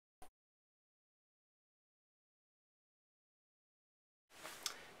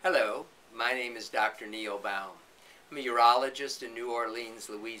Hello, my name is Dr. Neil Baum. I'm a urologist in New Orleans,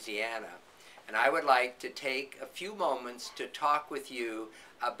 Louisiana, and I would like to take a few moments to talk with you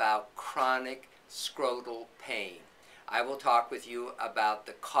about chronic scrotal pain. I will talk with you about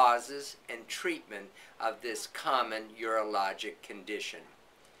the causes and treatment of this common urologic condition.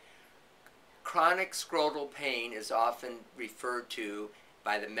 Chronic scrotal pain is often referred to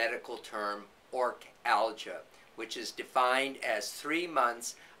by the medical term orcalgia, which is defined as 3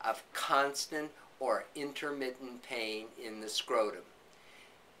 months of constant or intermittent pain in the scrotum.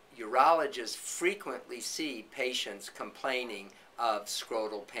 Urologists frequently see patients complaining of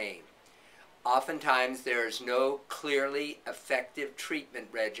scrotal pain. Oftentimes there is no clearly effective treatment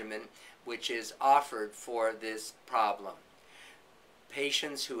regimen which is offered for this problem.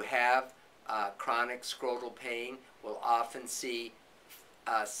 Patients who have chronic scrotal pain will often see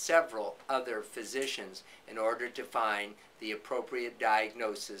several other physicians in order to find the appropriate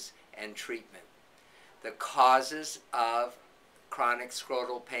diagnosis and treatment. The causes of chronic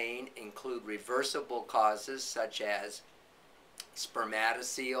scrotal pain include reversible causes such as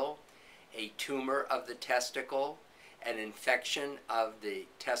spermatocele, a tumor of the testicle, an infection of the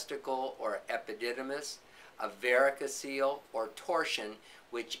testicle or epididymis, a varicocele or torsion,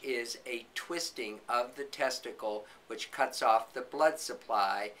 which is a twisting of the testicle which cuts off the blood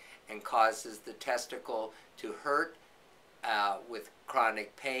supply and causes the testicle to hurt with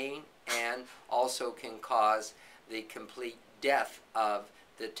chronic pain, and also can cause the complete death of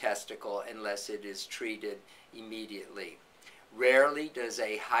the testicle unless it is treated immediately. Rarely does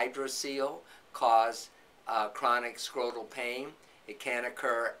a hydrocele cause chronic scrotal pain. It can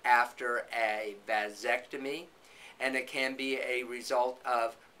occur after a vasectomy, and it can be a result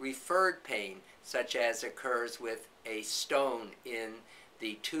of referred pain, such as occurs with a stone in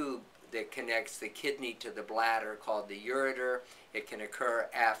the tube that connects the kidney to the bladder called the ureter. It can occur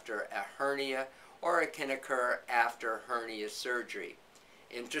after a hernia, or it can occur after hernia surgery.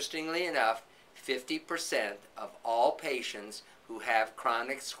 Interestingly enough, 50% of all patients who have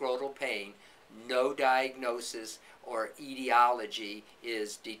chronic scrotal pain, no diagnosis or etiology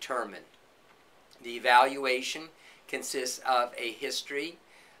is determined. The evaluation consists of a history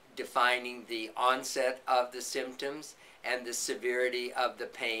defining the onset of the symptoms and the severity of the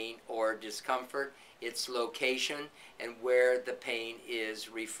pain or discomfort, its location, and where the pain is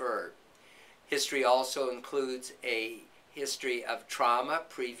referred. History also includes a history of trauma,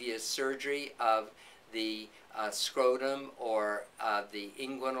 previous surgery of the scrotum or the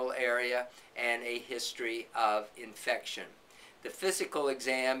inguinal area, and a history of infection. The physical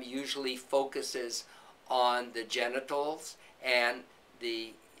exam usually focuses on the genitals, and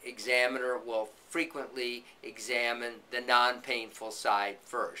the examiner will frequently examine the non-painful side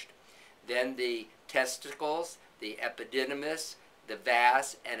first. Then the testicles, the epididymis, the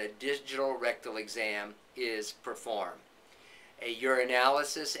vas, and a digital rectal exam is performed. A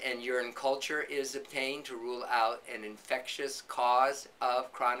urinalysis and urine culture is obtained to rule out an infectious cause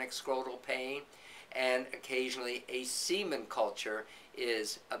of chronic scrotal pain, and occasionally a semen culture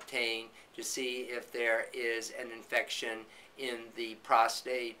is obtained to see if there is an infection in the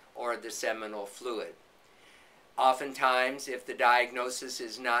prostate or the seminal fluid. Oftentimes, if the diagnosis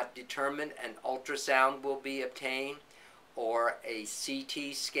is not determined, an ultrasound will be obtained, or a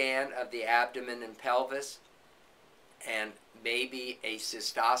CT scan of the abdomen and pelvis, and maybe a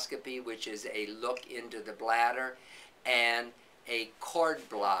cystoscopy, which is a look into the bladder, and a cord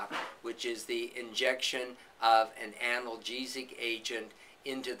block, which is the injection of an analgesic agent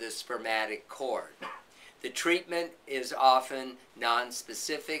into the spermatic cord. The treatment is often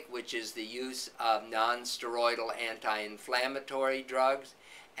nonspecific, which is the use of nonsteroidal anti-inflammatory drugs,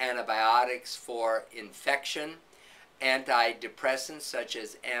 antibiotics for infection, antidepressants such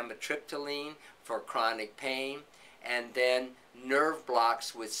as amitriptyline for chronic pain, and then nerve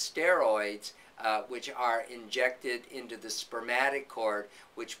blocks with steroids which are injected into the spermatic cord,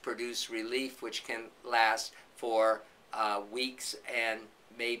 which produce relief which can last for weeks and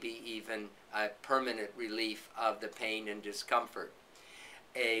maybe even a permanent relief of the pain and discomfort.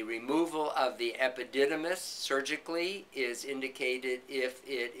 A removal of the epididymis surgically is indicated if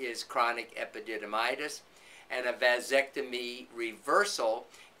it is chronic epididymitis, and a vasectomy reversal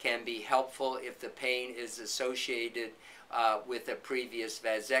can be helpful if the pain is associated with a previous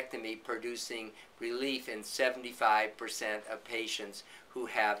vasectomy, producing relief in 75% of patients who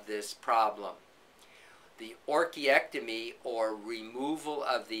have this problem. The orchiectomy, or removal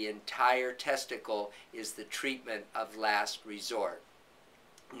of the entire testicle, is the treatment of last resort.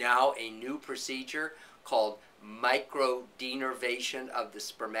 Now, a new procedure called microdenervation of the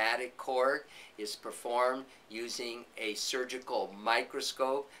spermatic cord is performed using a surgical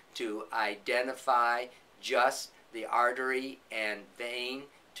microscope to identify just the artery and vein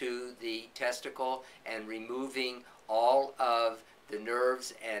to the testicle and removing all of the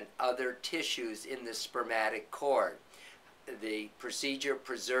nerves and other tissues in the spermatic cord. The procedure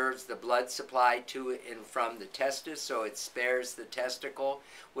preserves the blood supply to and from the testis, so it spares the testicle,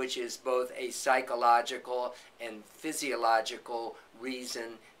 which is both a psychological and physiological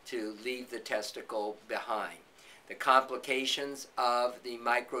reason to leave the testicle behind. The complications of the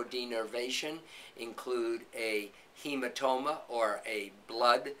microdenervation include a hematoma, or a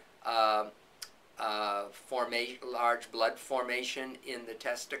blood large blood formation in the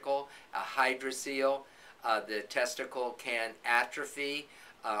testicle, a hydrocele. The testicle can atrophy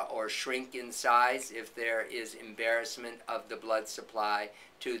or shrink in size if there is embarrassment of the blood supply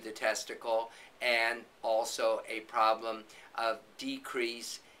to the testicle, and also a problem of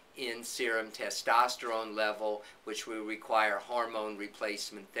decrease in serum testosterone level, which will require hormone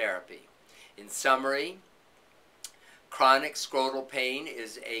replacement therapy. In summary, chronic scrotal pain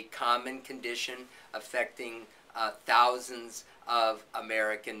is a common condition affecting thousands of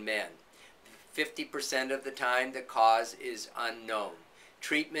American men. 50% of the time the cause is unknown.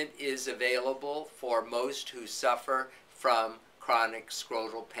 Treatment is available for most who suffer from chronic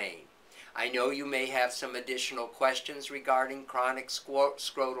scrotal pain. I know you may have some additional questions regarding chronic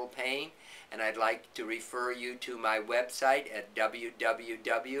scrotal pain, and I'd like to refer you to my website at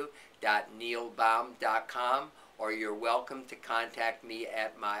www.neilbaum.com, or you're welcome to contact me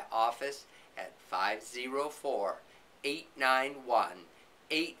at my office at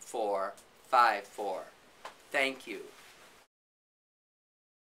 504-891-8454. Thank you.